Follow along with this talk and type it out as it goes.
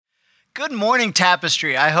Good morning,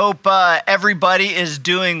 Tapestry. I hope everybody is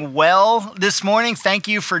doing well this morning. Thank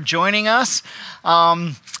you for joining us.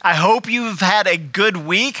 I hope you've had a good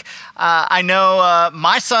week. I know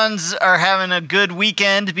my sons are having a good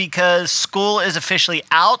weekend because school is officially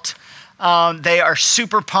out. They are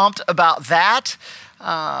super pumped about that.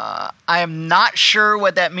 I am not sure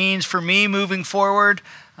what that means for me moving forward,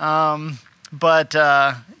 but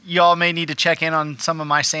y'all may need to check in on some of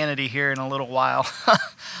my sanity here in a little while.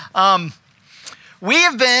 We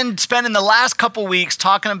have been spending the last couple weeks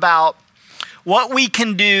talking about what we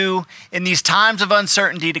can do in these times of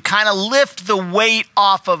uncertainty to kind of lift the weight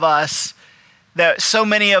off of us that so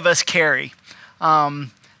many of us carry.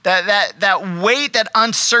 That weight that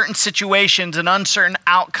uncertain situations and uncertain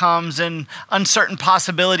outcomes and uncertain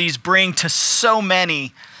possibilities bring to so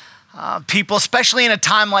many people, especially in a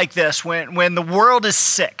time like this when the world is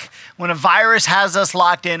sick, when a virus has us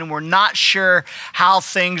locked in and we're not sure how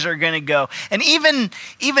things are going to go. And even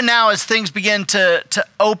now as things begin to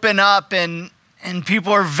open up and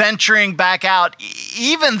people are venturing back out,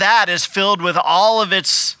 even that is filled with all of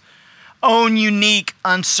its own unique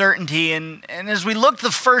uncertainty. And as we looked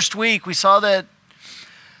the first week, we saw that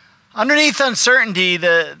underneath uncertainty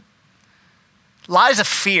lies a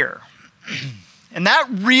fear. And that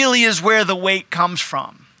really is where the weight comes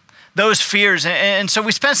from, those fears. And so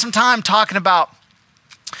we spent some time talking about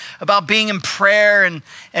being in prayer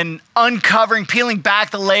and uncovering, peeling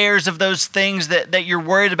back the layers of those things that you're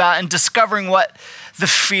worried about and discovering what the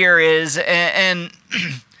fear is. And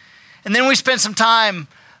then we spent some time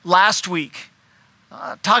last week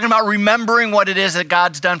talking about remembering what it is that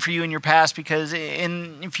God's done for you in your past, because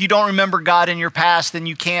if you don't remember God in your past, then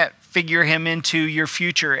you can't figure him into your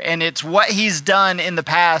future. And it's what he's done in the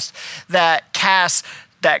past that casts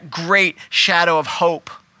that great shadow of hope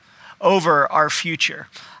over our future.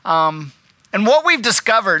 And what we've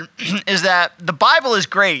discovered is that the Bible is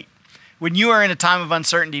great when you are in a time of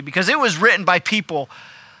uncertainty because it was written by people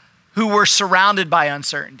who were surrounded by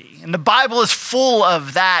uncertainty. And the Bible is full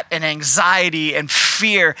of that and anxiety and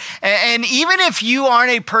fear. And even if you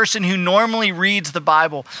aren't a person who normally reads the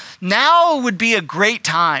Bible, now would be a great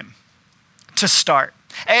time to start.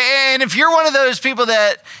 And if you're one of those people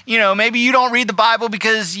that, maybe you don't read the Bible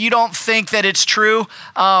because you don't think that it's true,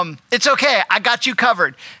 it's okay. I got you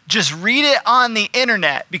covered. Just read it on the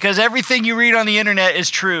internet because everything you read on the internet is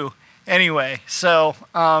true anyway. So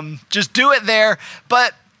just do it there.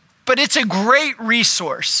 But it's a great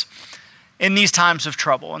resource in these times of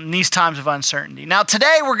trouble and these times of uncertainty. Now,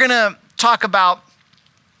 today we're going to talk about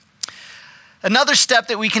another step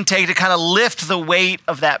that we can take to kind of lift the weight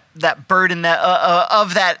of that burden,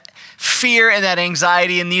 of that fear and that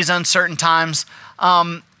anxiety in these uncertain times.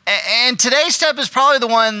 And today's step is probably the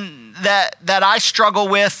one that I struggle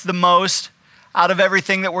with the most out of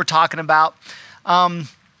everything that we're talking about. And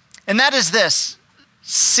that is this: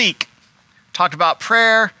 seek. Talked about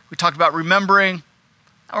prayer, we talked about remembering,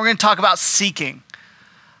 and we're going to talk about seeking.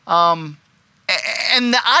 And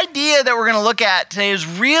the idea that we're going to look at today is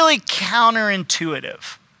really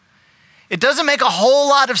counterintuitive. It doesn't make a whole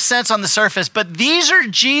lot of sense on the surface, but these are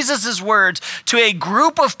Jesus's words to a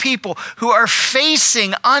group of people who are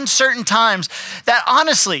facing uncertain times that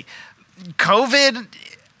honestly, COVID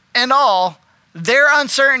and all, their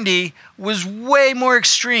uncertainty was way more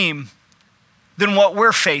extreme than what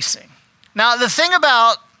we're facing. Now, the thing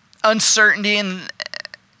about uncertainty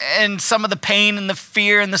and some of the pain and the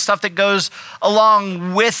fear and the stuff that goes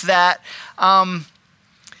along with that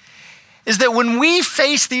is that when we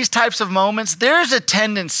face these types of moments, there's a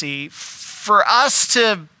tendency for us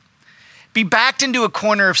to be backed into a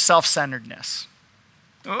corner of self-centeredness.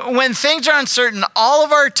 When things are uncertain, all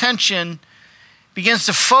of our attention begins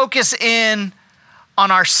to focus in on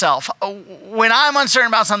ourselves. When I'm uncertain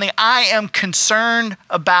about something, I am concerned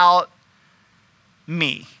about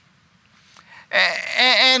me.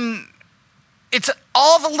 And it's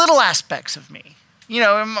all the little aspects of me.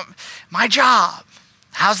 My job,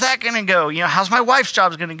 how's that going to go? How's my wife's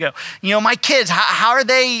job going to go? My kids, how are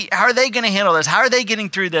they going to handle this? How are they getting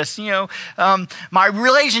through this? My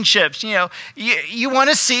relationships, you want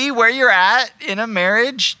to see where you're at in a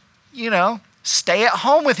marriage, stay at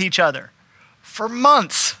home with each other for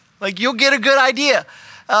months. Like you'll get a good idea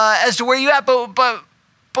as to where you're at,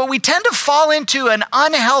 but we tend to fall into an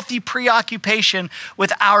unhealthy preoccupation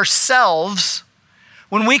with ourselves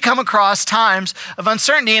when we come across times of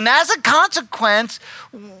uncertainty. And as a consequence,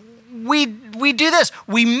 we do this.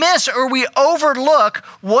 We miss or we overlook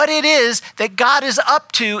what it is that God is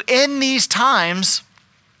up to in these times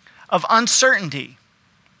of uncertainty.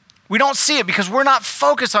 We don't see it because we're not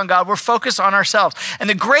focused on God. We're focused on ourselves. And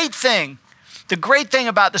the great thing the great thing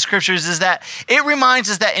about the scriptures is that it reminds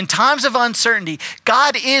us that in times of uncertainty,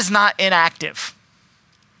 God is not inactive.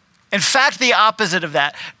 In fact, the opposite of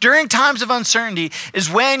that. During times of uncertainty is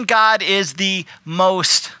when God is the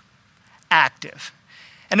most active.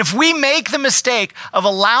 And if we make the mistake of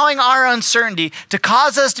allowing our uncertainty to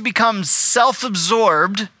cause us to become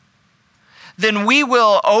self-absorbed, then we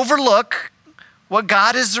will overlook what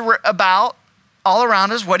God is about all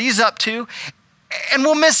around us, what he's up to, and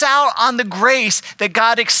we'll miss out on the grace that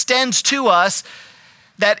God extends to us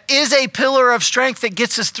that is a pillar of strength that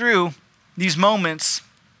gets us through these moments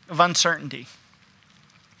of uncertainty.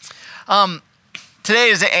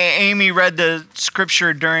 Today, as Amy read the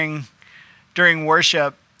scripture during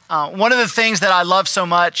worship, one of the things that I love so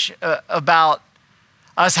much about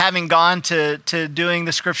us having gone to doing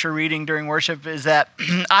the scripture reading during worship is that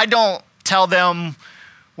I don't tell them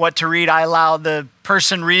what to read. I allow the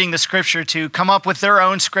person reading the scripture to come up with their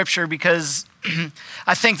own scripture because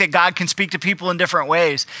I think that God can speak to people in different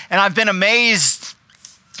ways. And I've been amazed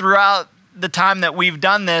throughout the time that we've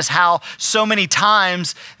done this, how so many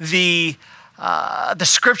times the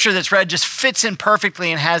scripture that's read just fits in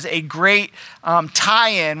perfectly and has a great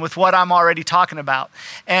tie-in with what I'm already talking about.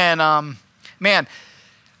 And man,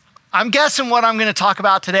 I'm guessing what I'm going to talk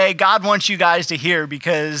about today, God wants you guys to hear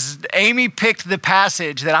because Amy picked the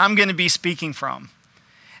passage that I'm going to be speaking from.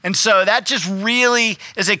 And so that just really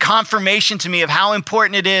is a confirmation to me of how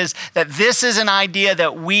important it is that this is an idea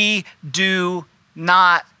that we do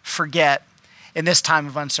not forget in this time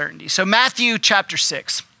of uncertainty. So Matthew chapter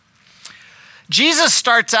 6. Jesus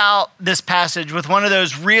starts out this passage with one of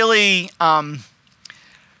those really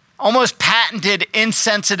almost patented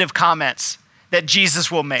insensitive comments that Jesus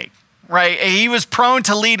will make, right? He was prone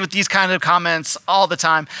to lead with these kind of comments all the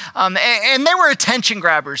time. And they were attention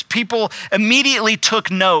grabbers. People immediately took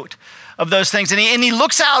note of those things. And he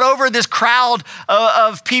looks out over this crowd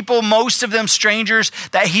of people, most of them strangers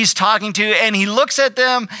that he's talking to, and he looks at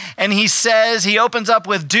them and he says, he opens up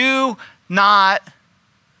with, "Do not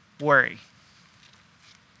worry."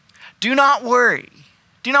 Do not worry.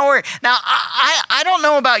 Do not worry. Now, I don't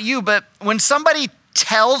know about you, but when somebody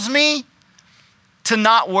tells me to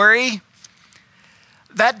not worry,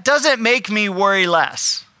 that doesn't make me worry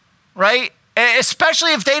less, right?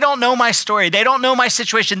 Especially if they don't know my story. They don't know my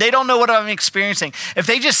situation. They don't know what I'm experiencing. If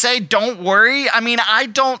they just say, "Don't worry," I mean, I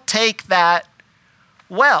don't take that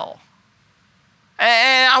well.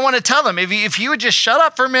 And I want to tell them, if you would just shut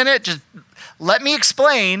up for a minute, just let me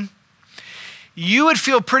explain, you would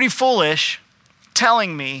feel pretty foolish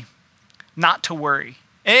telling me not to worry.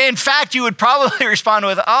 In fact, you would probably respond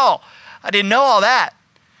with, "Oh, I didn't know all that."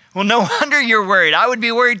 Well, no wonder you're worried. I would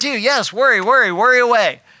be worried too. Yes, worry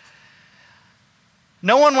away.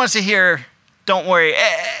 No one wants to hear, "Don't worry."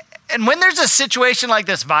 And when there's a situation like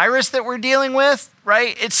this virus that we're dealing with,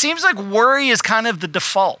 right, it seems like worry is kind of the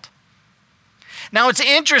default. Now, it's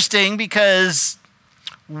interesting because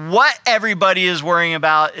what everybody is worrying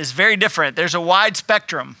about is very different. There's a wide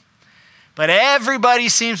spectrum, but everybody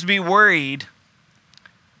seems to be worried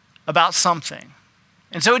about something.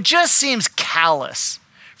 And so it just seems callous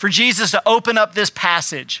for Jesus to open up this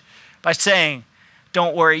passage by saying,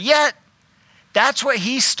 "Don't worry." Yet, that's what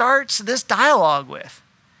he starts this dialogue with.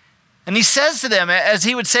 And he says to them, as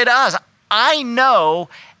he would say to us, "I know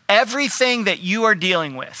everything that you are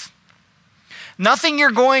dealing with. Nothing you're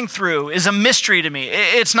going through is a mystery to me.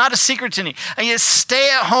 It's not a secret to me.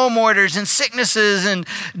 Stay-at-home orders and sicknesses and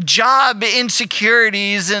job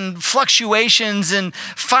insecurities and fluctuations and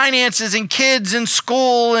finances and kids and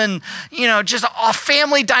school and, just all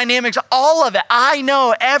family dynamics, all of it. I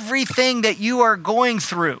know everything that you are going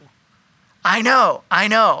through. I know.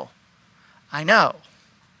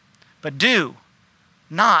 But do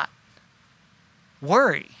not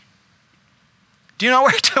worry." Do not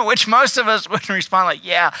worry, to which most of us would respond like,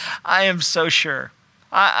 "Yeah, I am so sure.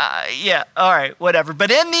 Yeah, all right, whatever."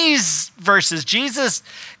 But in these verses, Jesus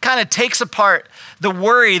kind of takes apart the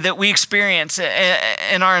worry that we experience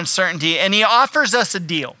in our uncertainty, and he offers us a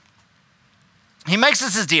deal. He makes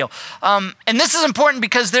us a deal. And this is important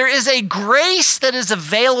because there is a grace that is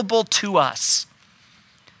available to us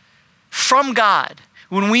from God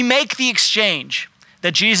when we make the exchange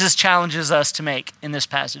that Jesus challenges us to make in this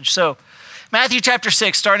passage. So Matthew chapter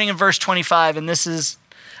 6, starting in verse 25, and this is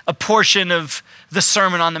a portion of the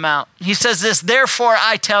Sermon on the Mount. He says this, "Therefore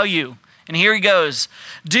I tell you," and here he goes,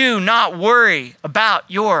 "do not worry about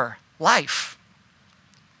your life,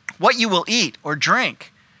 what you will eat or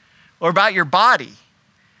drink, or about your body,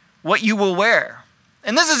 what you will wear."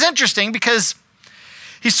 And this is interesting because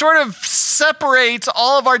he sort of separates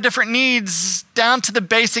all of our different needs down to the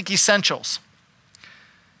basic essentials.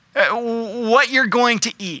 what you're going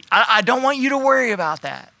to eat. I don't want you to worry about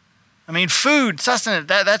that. I mean, food, sustenance,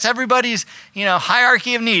 that's everybody's,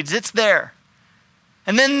 hierarchy of needs. It's there.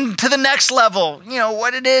 And then to the next level,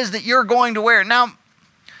 what it is that you're going to wear. Now,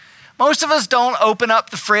 most of us don't open up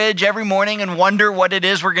the fridge every morning and wonder what it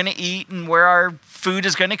is we're going to eat and where our food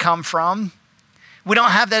is going to come from. We don't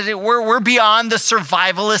have that. We're beyond the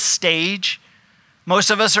survivalist stage. Most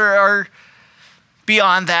of us are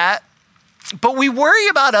beyond that. But we worry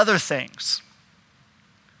about other things.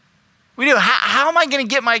 We do. How am I going to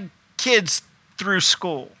get my kids through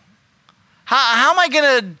school? How am I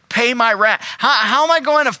going to pay my rent? How am I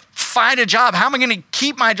going to find a job? How am I going to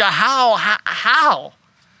keep my job? How?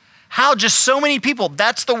 How? Just so many people,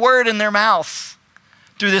 that's the word in their mouth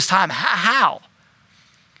through this time. How?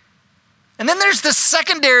 And then there's the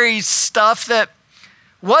secondary stuff that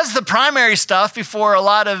was the primary stuff before a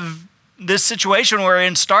lot of this situation we're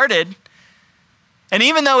in started. And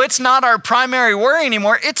even though it's not our primary worry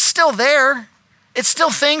anymore, it's still there. It's still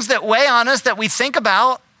things that weigh on us that we think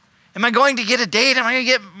about. Am I going to get a date? Am I going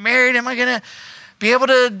to get married? Am I going to be able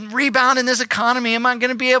to rebound in this economy? Am I going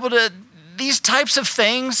to be able to, these types of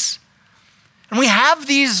things? And we have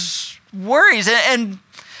these worries. And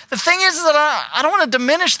the thing is that I don't want to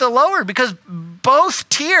diminish the lower, because both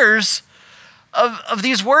tiers of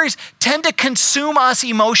these worries tend to consume us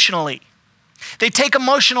emotionally. They take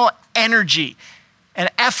emotional energy and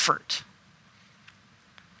effort.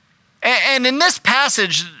 And in this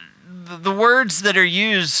passage, the words that are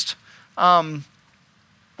used,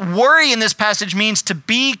 worry in this passage means to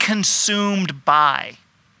be consumed by.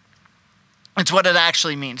 It's what it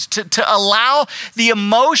actually means. To allow the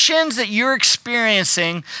emotions that you're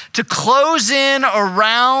experiencing to close in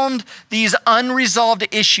around these unresolved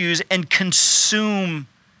issues and consume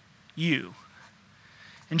you.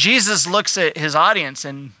 And Jesus looks at his audience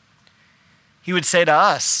and he would say to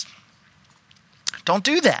us, don't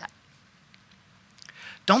do that.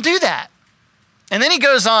 Don't do that. And then he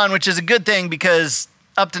goes on, which is a good thing, because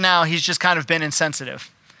up to now he's just kind of been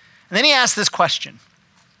insensitive. And then he asks this question: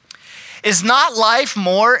 is not life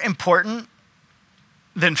more important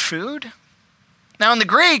than food? Now in the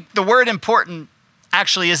Greek, the word important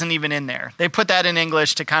actually isn't even in there. They put that in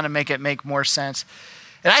English to kind of make it make more sense.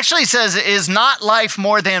 It actually says, is not life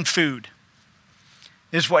more than food?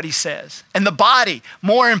 Is what he says. And the body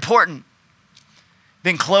more important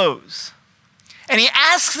than clothes. And he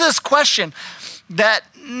asks this question that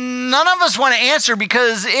none of us want to answer,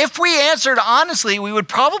 because if we answered honestly, we would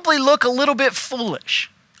probably look a little bit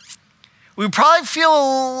foolish. We would probably feel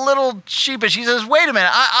a little sheepish. He says, wait a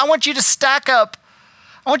minute, I want you to stack up.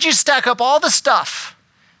 I want you to stack up all the stuff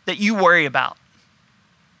that you worry about.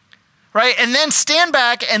 Right? And then stand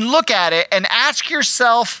back and look at it and ask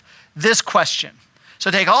yourself this question.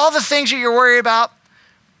 So take all the things that you're worried about,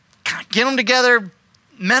 get them together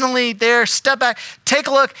mentally there, step back, take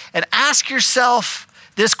a look and ask yourself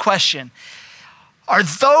this question. Are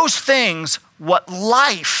those things what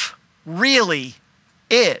life really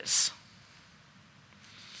is?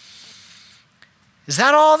 Is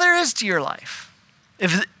that all there is to your life?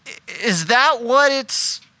 Is that what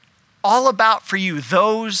it's all about for you,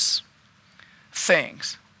 those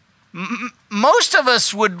things? Most of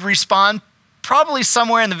us would respond probably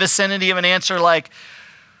somewhere in the vicinity of an answer like,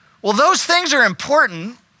 well, those things are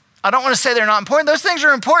important. I don't want to say they're not important. Those things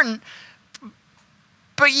are important.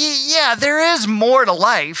 But yeah, there is more to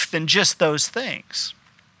life than just those things.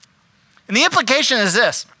 And the implication is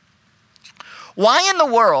this: why in the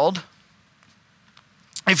world,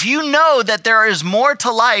 if you know that there is more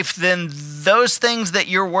to life than those things that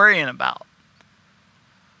you're worrying about,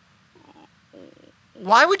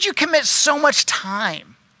 why would you commit so much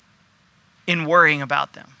time in worrying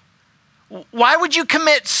about them? Why would you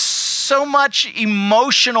commit so much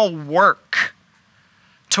emotional work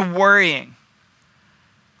to worrying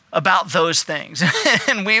about those things?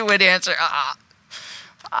 And we would answer,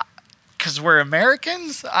 because we're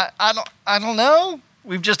Americans? I don't know.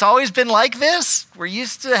 We've just always been like this. We're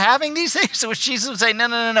used to having these things. So Jesus would say,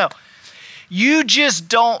 no. You just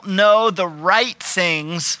don't know the right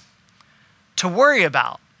things to worry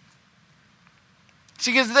about.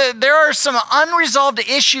 See, because there are some unresolved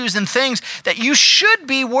issues and things that you should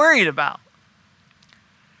be worried about,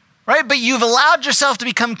 right? But you've allowed yourself to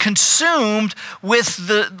become consumed with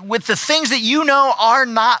the things that you know are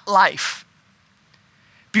not life.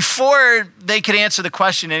 Before they could answer the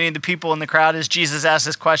question, any of the people in the crowd, as Jesus asked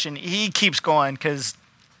this question, he keeps going because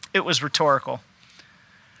it was rhetorical.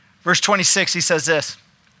 Verse 26, he says this: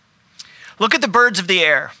 look at the birds of the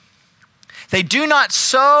air. They do not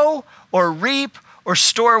sow or reap or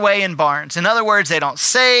store away in barns. In other words, they don't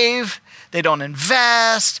save, They don't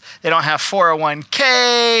invest. They don't have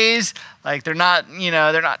 401ks. Like they're not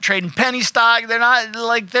trading penny stock.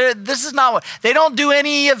 This is not what, they don't do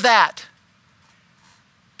any of that.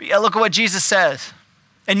 But yeah, look at what Jesus says.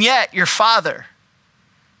 And yet your Father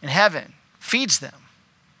in heaven feeds them.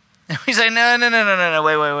 And we say,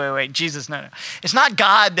 no, wait, Jesus, no. It's not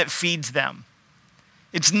God that feeds them.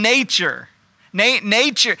 It's nature.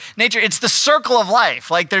 Nature, it's the circle of life.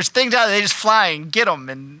 Like there's things out there, they just fly and get them.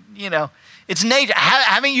 And, it's nature.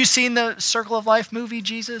 Haven't you seen the Circle of Life movie,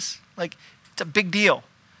 Jesus? Like, it's a big deal,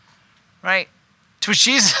 right? To which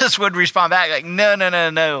Jesus would respond back like,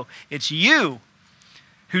 no. It's you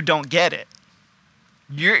who don't get it.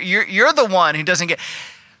 You're the one who doesn't get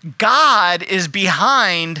it. God is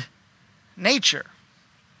behind nature.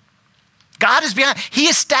 God is behind. He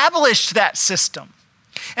established that system.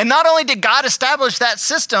 And not only did God establish that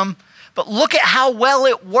system, but look at how well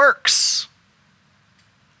it works.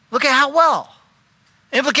 Look at how well.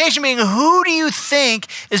 Implication being, who do you think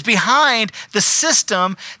is behind the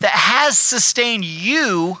system that has sustained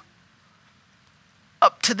you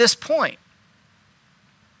up to this point?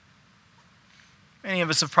 Many of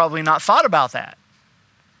us have probably not thought about that.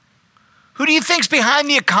 Who do you think's behind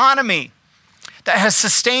the economy that has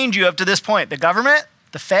sustained you up to this point? The government?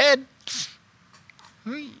 The Fed?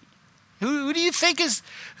 Who do you think is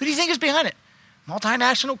behind it?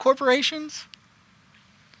 Multinational corporations?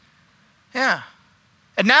 Yeah.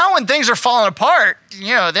 And now when things are falling apart,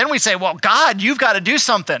 then we say, well, God, you've got to do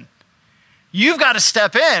something. You've got to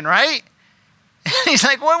step in, right? And he's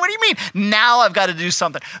like, what do you mean? Now I've got to do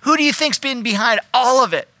something. Who do you think's been behind all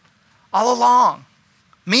of it all along?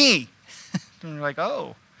 Me. And you're like,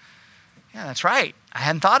 oh, yeah, that's right. I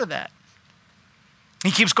hadn't thought of that.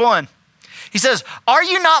 He keeps going. He says, are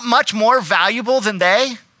you not much more valuable than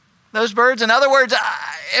they, those birds? In other words,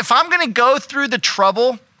 if I'm going to go through the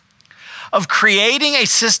trouble of creating a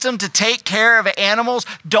system to take care of animals,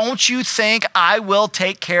 don't you think I will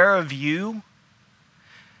take care of you?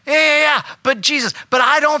 Yeah. But Jesus,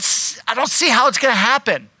 I don't see how it's going to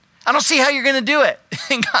happen. I don't see how you're going to do it.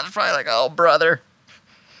 And God's probably like, oh, brother,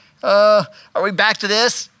 are we back to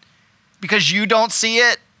this? Because you don't see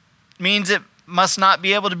it means it must not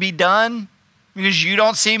be able to be done. Because you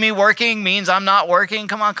don't see me working means I'm not working.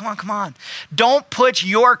 Come on. Don't put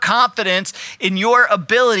your confidence in your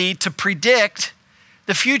ability to predict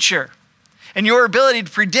the future and your ability to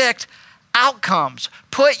predict outcomes.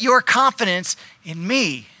 Put your confidence in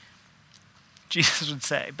me, Jesus would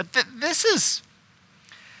say. But this is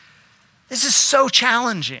so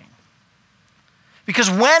challenging. Because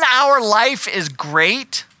when our life is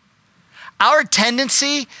great, our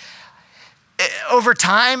tendency over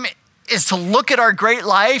time is to look at our great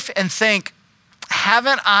life and think,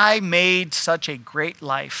 haven't I made such a great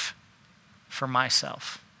life for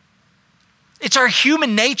myself? It's our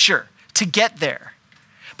human nature to get there.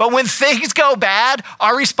 But when things go bad,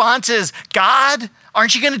 our response is, God,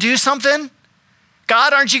 aren't you going to do something?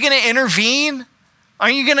 God, aren't you going to intervene?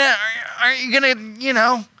 Aren't you going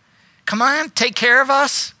to, come on, take care of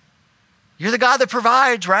us? You're the God that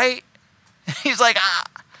provides, right? He's like,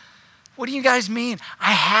 what do you guys mean?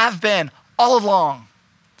 I have been all along.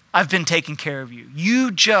 I've been taking care of you.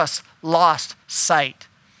 You just lost sight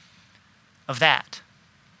of that.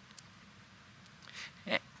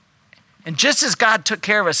 And just as God took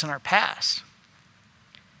care of us in our past,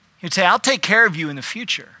 he'd say, I'll take care of you in the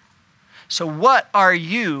future. So what are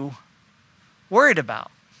you worried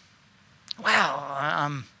about? Well,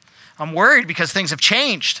 I'm worried because things have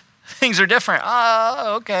changed. Things are different.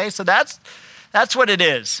 Oh, okay. So that's what it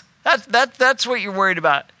is. That's what you're worried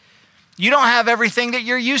about. You don't have everything that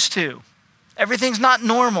you're used to. Everything's not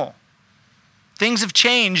normal. Things have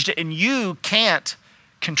changed and you can't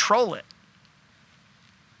control it.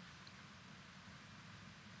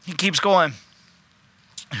 He keeps going.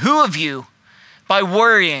 Who of you, by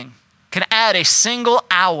worrying, can add a single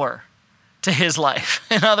hour to his life?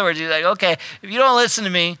 In other words, he's like, okay, if you don't listen to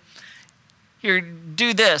me, here,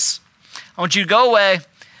 do this. I want you to go away.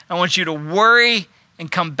 I want you to worry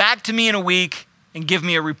and come back to me in a week and give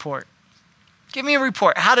me a report. Give me a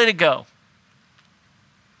report. How did it go?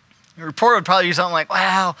 Your report would probably be something like,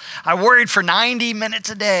 wow, I worried for 90 minutes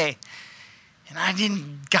a day and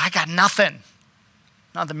I got nothing.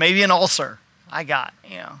 Nothing, maybe an ulcer I got,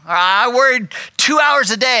 Or I worried 2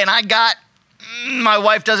 hours a day and I got, my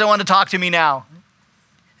wife doesn't want to talk to me now.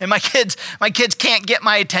 And my kids can't get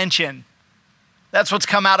my attention. That's what's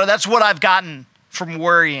come out of, that's what I've gotten from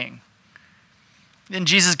worrying. Then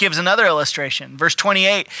Jesus gives another illustration, verse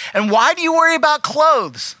 28. And why do you worry about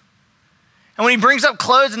clothes? And when he brings up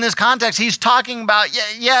clothes in this context, he's talking about,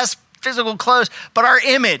 yes, physical clothes, but our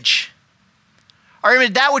image. Our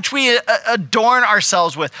image, that which we adorn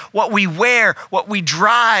ourselves with, what we wear, what we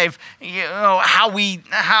drive, how we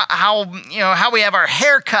have our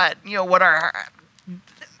hair cut,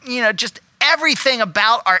 just everything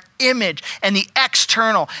about our image and the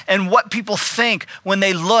external and what people think when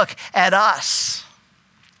they look at us.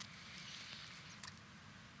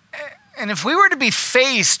 And if we were to be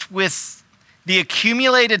faced with the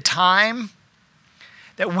accumulated time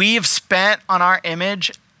that we have spent on our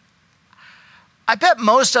image, I bet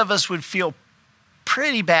most of us would feel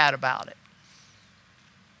pretty bad about it.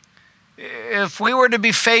 If we were to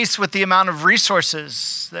be faced with the amount of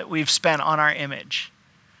resources that we've spent on our image,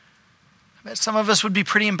 I bet some of us would be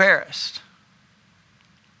pretty embarrassed.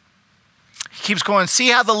 He keeps going, see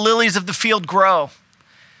how the lilies of the field grow.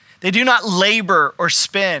 They do not labor or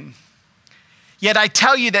spin. Yet I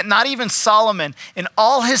tell you that not even Solomon in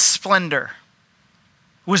all his splendor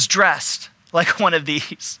was dressed like one of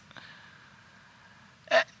these.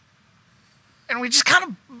 And we just kind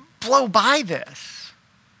of blow by this.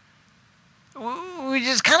 We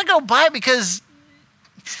just kind of go by because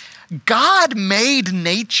God made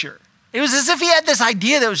nature. It was as if he had this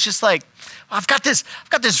idea that was just like, I've got this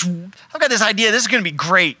idea. This is going to be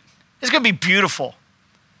great. It's going to be beautiful.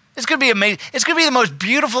 It's going to be amazing. It's going to be the most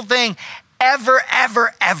beautiful thing ever,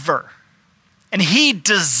 ever, ever. And he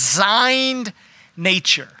designed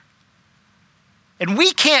nature. And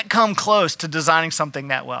we can't come close to designing something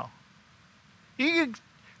that well. You could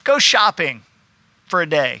go shopping for a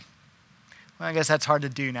day. Well, I guess that's hard to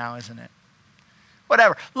do now, isn't it?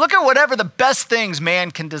 Whatever. Look at whatever the best things man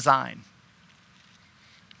can design.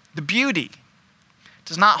 The beauty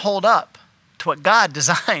does not hold up to what God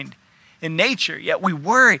designed in nature. Yet we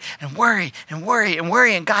worry and worry and worry and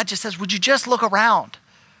worry. And God just says, would you just look around?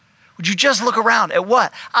 Would you just look around at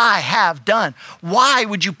what I have done? Why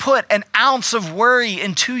would you put an ounce of worry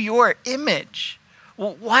into your image?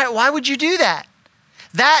 Why would you do that?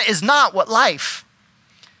 That is not what life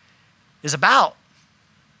is about.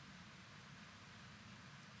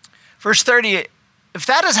 Verse 30, if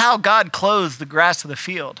that is how God clothes the grass of the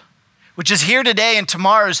field, which is here today and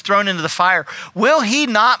tomorrow is thrown into the fire, will he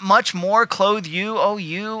not much more clothe you, O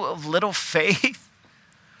you of little faith?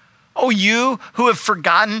 O you who have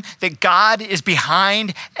forgotten that God is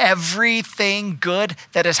behind everything good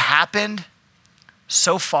that has happened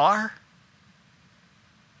so far?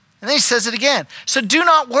 And then he says it again. So do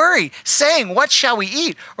not worry, saying, what shall we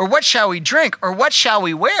eat? Or what shall we drink? Or what shall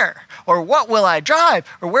we wear? Or what will I drive?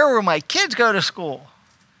 Or where will my kids go to school?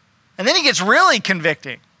 And then he gets really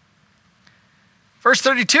convicting. Verse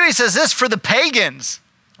 32, he says this, for the pagans.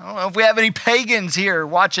 I don't know if we have any pagans here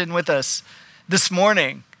watching with us this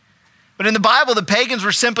morning. But in the Bible, the pagans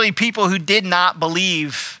were simply people who did not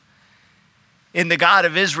believe in the God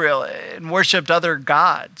of Israel and worshiped other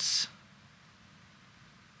gods.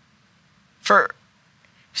 He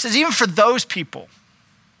says, even for those people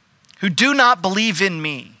who do not believe in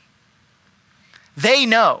me, they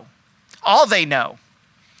know, all they know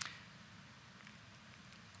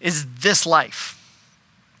is this life.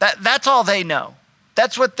 That's all they know.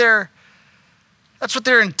 That's what their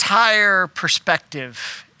entire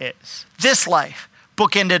perspective is. This life,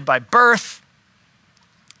 bookended by birth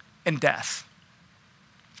and death.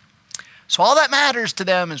 So all that matters to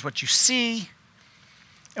them is what you see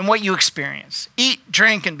and what you experience. Eat,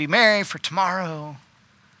 drink, and be merry, for tomorrow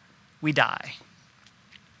we die.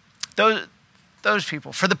 Those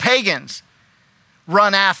people, for the pagans,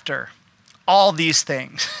 run after all these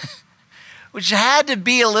things, which had to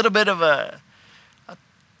be a little bit of a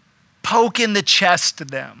poke in the chest to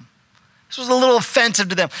them. This was a little offensive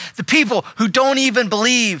to them. The people who don't even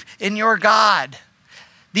believe in your God,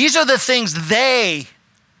 these are the things they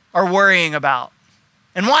are worrying about.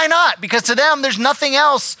 And why not? Because to them, there's nothing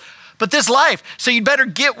else but this life. So you'd better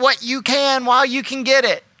get what you can while you can get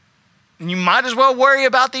it. And you might as well worry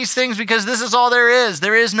about these things because this is all there is.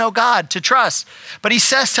 There is no God to trust. But he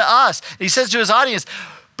says to us, he says to his audience,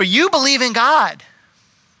 but you believe in God.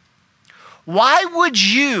 Why would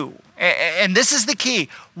you, and this is the key,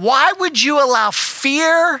 why would you allow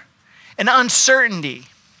fear and uncertainty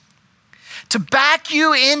to back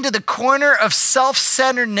you into the corner of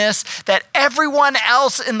self-centeredness that everyone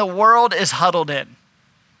else in the world is huddled in?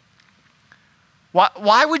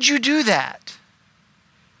 Why would you do that?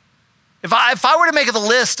 If I were to make the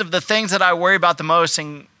list of the things that I worry about the most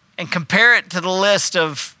and compare it to the list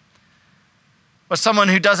of what someone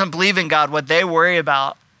who doesn't believe in God, what they worry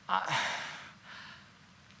about, I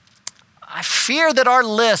fear that our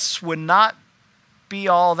lists would not be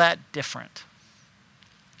all that different.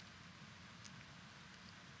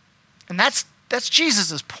 And that's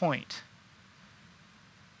Jesus' point.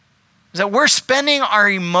 is that we're spending our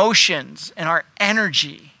emotions and our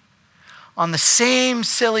energy on the same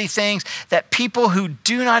silly things that people who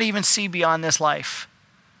do not even see beyond this life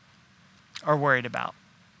are worried about.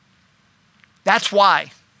 That's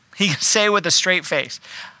why he can say with a straight face,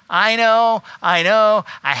 I know,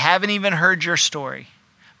 I haven't even heard your story,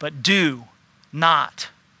 but do not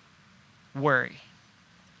worry.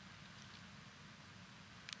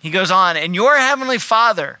 He goes on, and your heavenly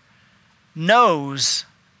Father knows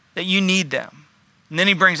that you need them. And then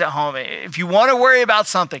he brings it home. If you want to worry about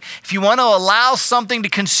something, if you want to allow something to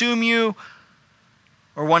consume you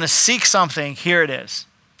or want to seek something, here it is.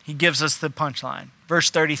 He gives us the punchline. Verse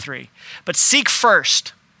 33. But seek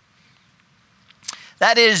first.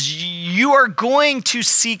 That is, you are going to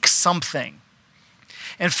seek something.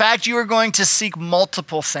 In fact, you are going to seek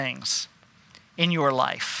multiple things in your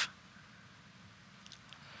life.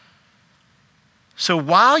 So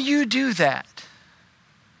while you do that,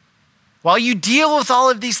 while you deal with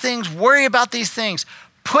all of these things, worry about these things,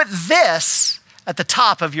 put this at the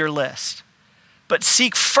top of your list. But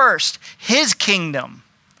seek first his kingdom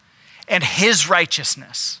and his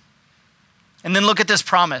righteousness. And then look at this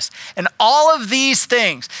promise. And all of these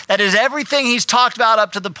things, that is everything he's talked about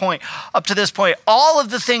up to this point, all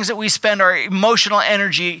of the things that we spend our emotional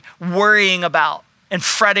energy worrying about and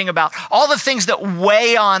fretting about, all the things that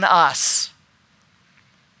weigh on us,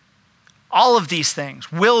 all of these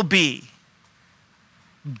things will be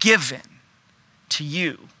given to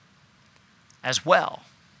you as well.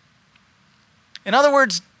 In other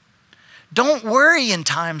words, don't worry in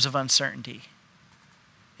times of uncertainty.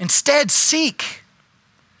 Instead, seek.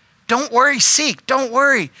 Don't worry, seek. Don't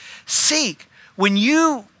worry, seek. When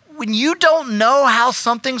you don't know how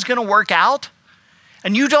something's going to work out,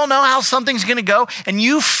 and you don't know how something's going to go, and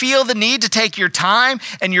you feel the need to take your time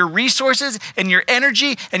and your resources and your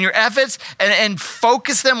energy and your efforts and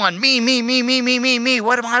focus them on me.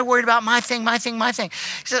 What am I worried about? My thing. He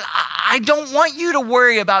says, I don't want you to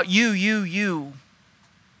worry about you.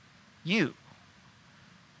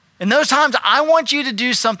 In those times, I want you to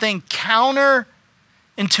do something counterintuitive.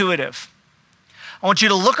 I want you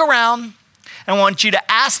to look around and I want you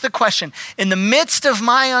to ask the question, in the midst of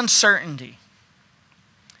my uncertainty,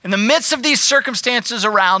 in the midst of these circumstances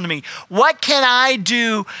around me, what can I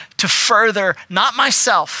do to further, not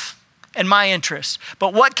myself and my interests,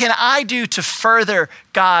 but what can I do to further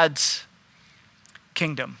God's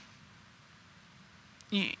kingdom?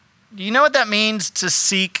 You know what that means to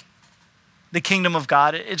seek the kingdom of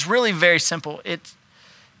God? It's really very simple. It's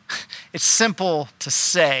simple to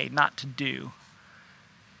say, not to do.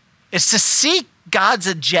 It's to seek God's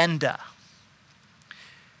agenda.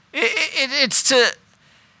 It's to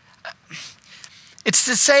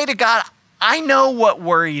say to God, I know what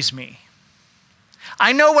worries me.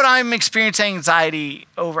 I know what I'm experiencing anxiety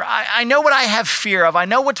over. I know what I have fear of. I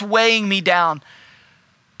know what's weighing me down.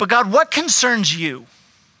 But God, what concerns you?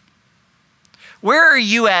 Where are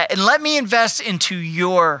you at? And let me invest into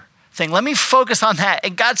your thing. Let me focus on that.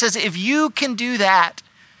 And God says, if you can do that,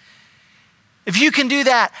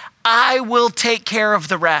 I will take care of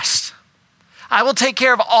the rest. I will take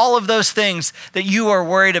care of all of those things that you are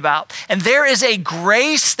worried about. And there is a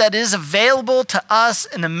grace that is available to us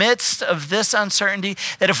in the midst of this uncertainty,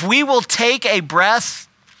 that if we will take a breath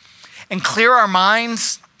and clear our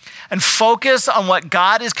minds and focus on what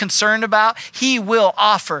God is concerned about, he will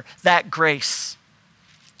offer that grace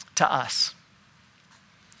to us.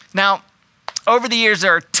 Now, over the years,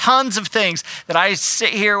 there are tons of things that I sit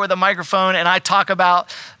here with a microphone and I talk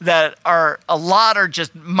about that are a lot are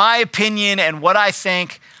just my opinion and what I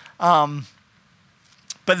think. But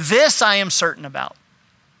this I am certain about.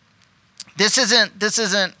 This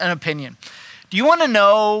isn't an opinion. Do you want to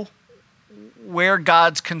know where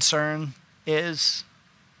God's concern is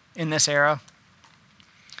in this era?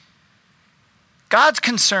 God's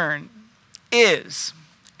concern is,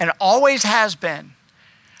 and always has been,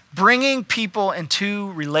 bringing people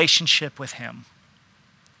into relationship with him.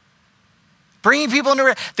 Bringing people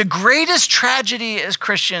into the greatest tragedy as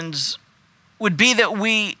Christians would be that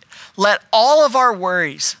we let all of our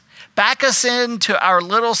worries back us into our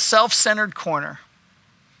little self-centered corner,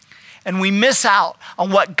 and we miss out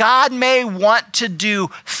on what God may want to do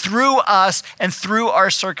through us and through our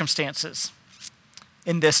circumstances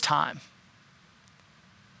in this time.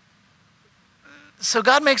 So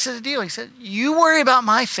God makes it a deal. He said, you worry about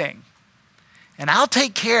my thing and I'll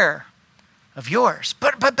take care of yours.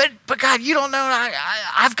 But God, you don't know.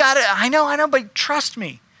 I've got it. I know, but trust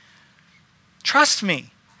me. Trust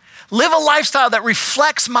me. Live a lifestyle that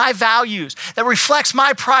reflects my values, that reflects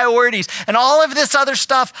my priorities, and all of this other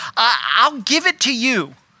stuff, I'll give it to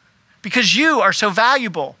you because you are so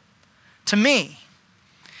valuable to me.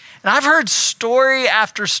 And I've heard story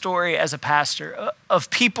after story as a pastor of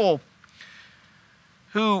people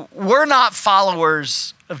who were not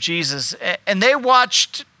followers of Jesus, and they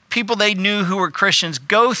watched people they knew who were Christians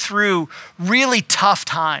go through really tough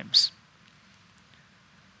times.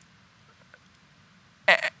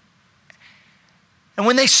 And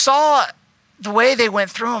when they saw the way they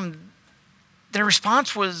went through them, their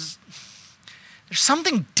response was, there's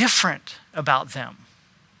something different about them.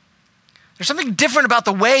 There's something different about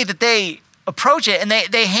the way that they approach it. And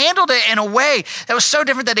they handled it in a way that was so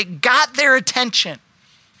different that it got their attention.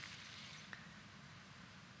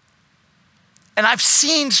 And I've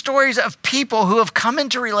seen stories of people who have come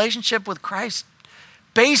into relationship with Christ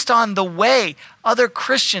based on the way other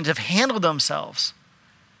Christians have handled themselves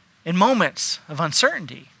in moments of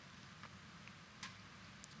uncertainty.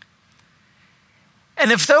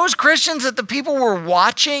 And if those Christians that the people were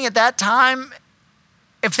watching at that time,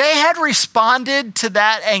 if they had responded to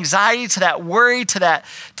that anxiety, to that worry, to that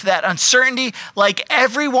uncertainty, like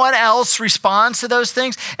everyone else responds to those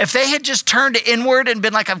things, if they had just turned inward and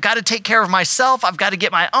been like, I've got to take care of myself, I've got to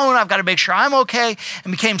get my own, I've got to make sure I'm okay,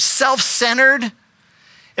 and became self-centered,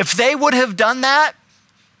 if they would have done that,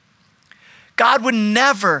 God would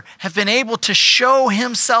never have been able to show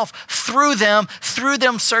himself through them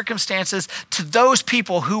circumstances to those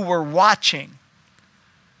people who were watching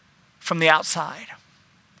from the outside.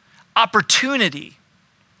 Opportunity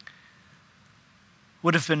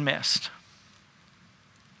would have been missed.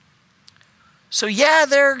 So yeah,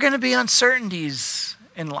 there are going to be uncertainties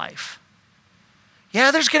in life.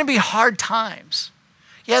 Yeah, there's going to be hard times.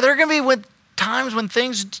 Yeah, there are going to be times when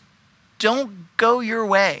things don't go your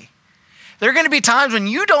way. There are going to be times when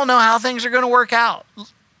you don't know how things are going to work out,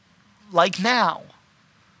 like now.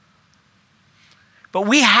 But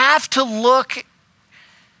we have to look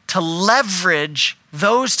to leverage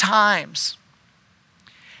those times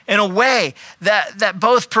in a way that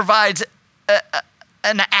both provides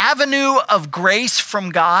an avenue of grace from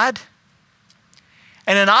God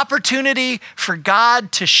and an opportunity for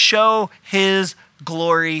God to show his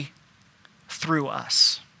glory through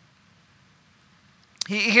us.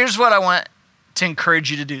 Here's what I want to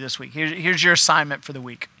encourage you to do this week. Here's your assignment for the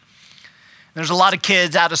week. There's a lot of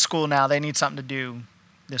kids out of school now. They need something to do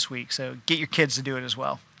this week, so get your kids to do it as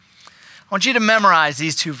well. I want you to memorize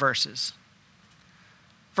these two verses.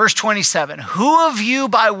 Verse 27, who of you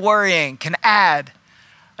by worrying can add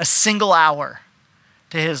a single hour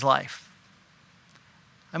to his life?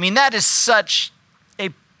 I mean, that is such a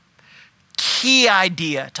key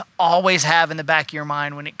idea to always have in the back of your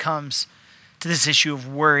mind when it comes to this issue of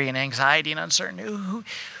worry and anxiety and uncertainty.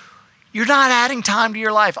 You're not adding time to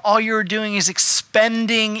your life. All you're doing is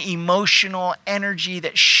expending emotional energy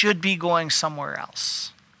that should be going somewhere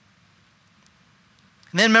else.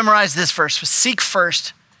 And then memorize this verse. Seek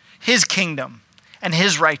first his kingdom and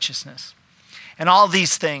his righteousness, and all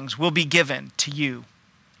these things will be given to you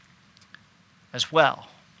as well.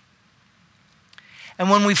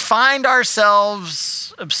 And when we find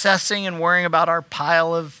ourselves obsessing and worrying about our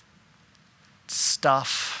pile of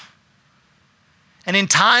stuff, and in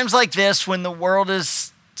times like this when the world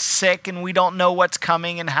is sick and we don't know what's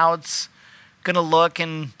coming and how it's going to look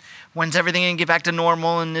and when's everything going to get back to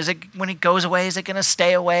normal, and when it goes away, is it going to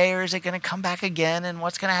stay away or is it going to come back again, and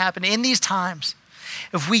what's going to happen in these times?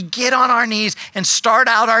 If we get on our knees and start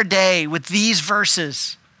out our day with these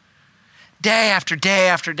verses, day after day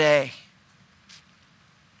after day,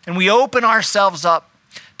 and we open ourselves up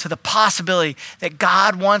to the possibility that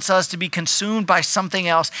God wants us to be consumed by something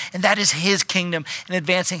else, and that is his kingdom and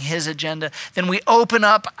advancing his agenda, then we open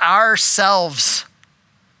up ourselves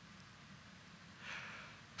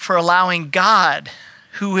for allowing God,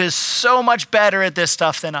 who is so much better at this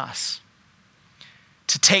stuff than us,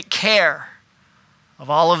 to take care of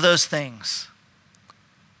all of those things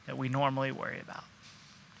that we normally worry about.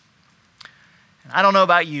 And I don't know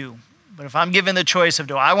about you, but if I'm given the choice of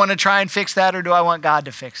do I want to try and fix that or do I want God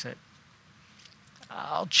to fix it,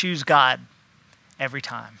 I'll choose God every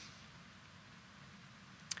time.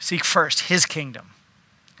 Seek first his kingdom,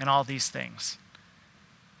 and all these things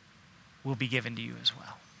will be given to you as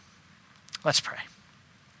well. Let's pray.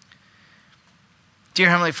 Dear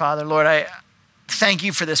Heavenly Father, Lord, I thank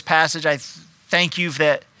you for this passage. I thank you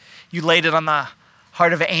that you laid it on the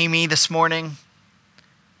heart of Amy this morning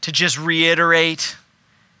to just reiterate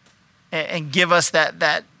and give us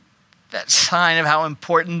that sign of how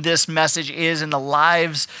important this message is in the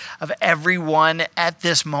lives of everyone at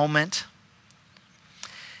this moment.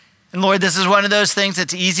 And Lord, this is one of those things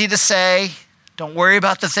that's easy to say. Don't worry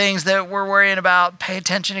about the things that we're worrying about. Pay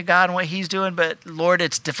attention to God and what he's doing. But Lord,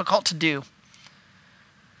 it's difficult to do.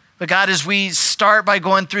 But God, as we start by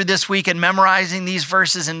going through this week and memorizing these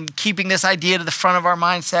verses and keeping this idea to the front of our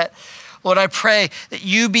mindset, Lord, I pray that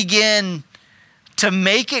you begin to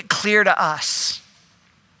make it clear to us.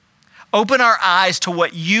 Open our eyes to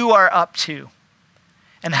what you are up to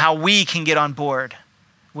and how we can get on board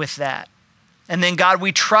with that. And then, God,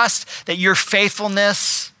 we trust that your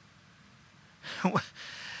faithfulness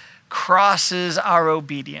crosses our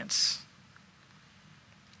obedience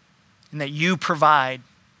and that you provide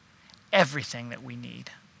everything that we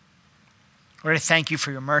need. Lord, I thank you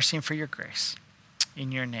for your mercy and for your grace.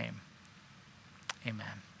 In your name,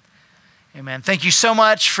 amen. Amen. Thank you so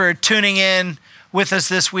much for tuning in with us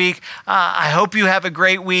this week. I hope you have a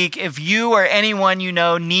great week. If you or anyone you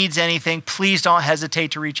know needs anything, please don't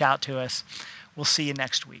hesitate to reach out to us. We'll see you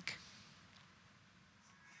next week.